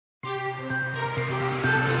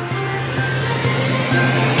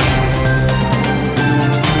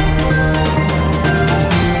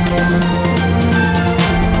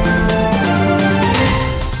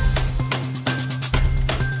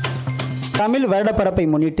தமிழ் வருடப்பரப்பை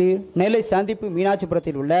முன்னிட்டு நெல்லை சந்திப்பு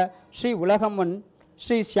மீனாட்சிபுரத்தில் உள்ள ஸ்ரீ உலகம்மன்,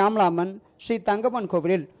 ஸ்ரீ சியாமலாம்மன், ஸ்ரீ தங்கம்மன்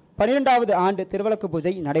கோவிலில் 12வது ஆண்டு திருவிளக்கு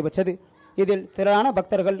பூஜை நடைபெற்றது. இதில் திரளான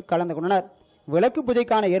பக்தர்கள் கலந்து கொண்டனர். விளக்கு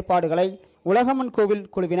பூஜைக்கான ஏற்பாடுகளை உலகம்மன் கோவில்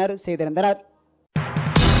குழுவினர் செய்திருந்தனர்.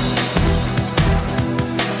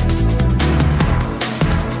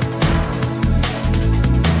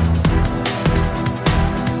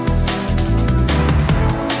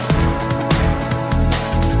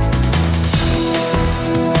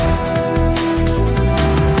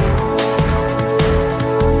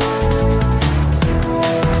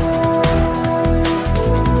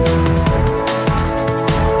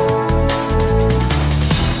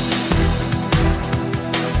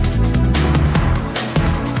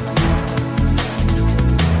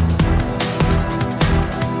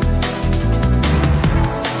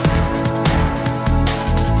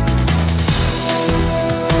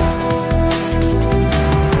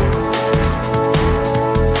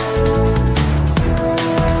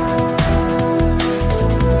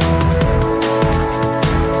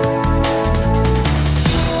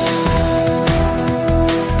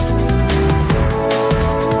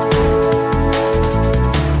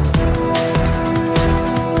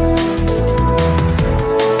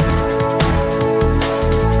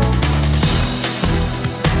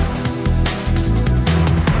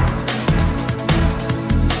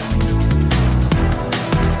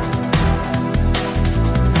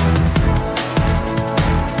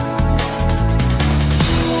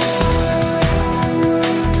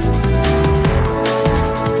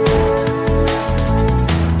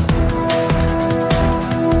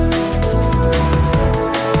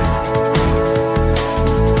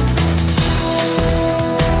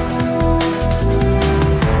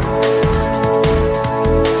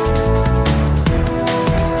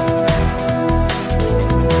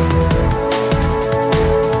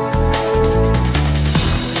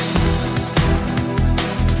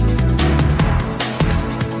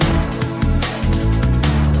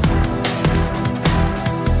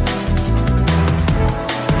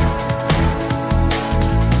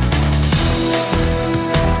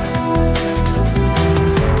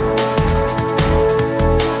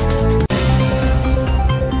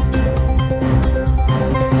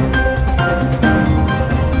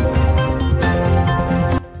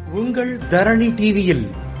 தரணி டிவியில்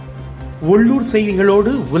உள்ளூர்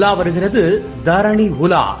செய்திகளோடு உலா வருகிறது தரணி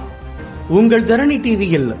உலா. உங்கள் தரணி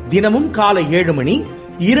டிவியில் தினமும் காலை 7 மணி,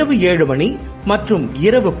 இரவு 7 மணி மற்றும்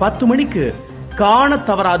இரவு 10 மணிக்கு காண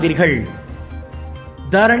தவறாதீர்கள்.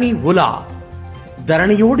 தரணி உலா.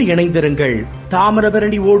 தரணியோடு இணைந்திருங்கள்.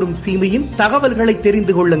 தாமிரபரணி ஓடும் சீமையின் தகவல்களை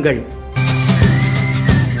தெரிந்து கொள்ளுங்கள்.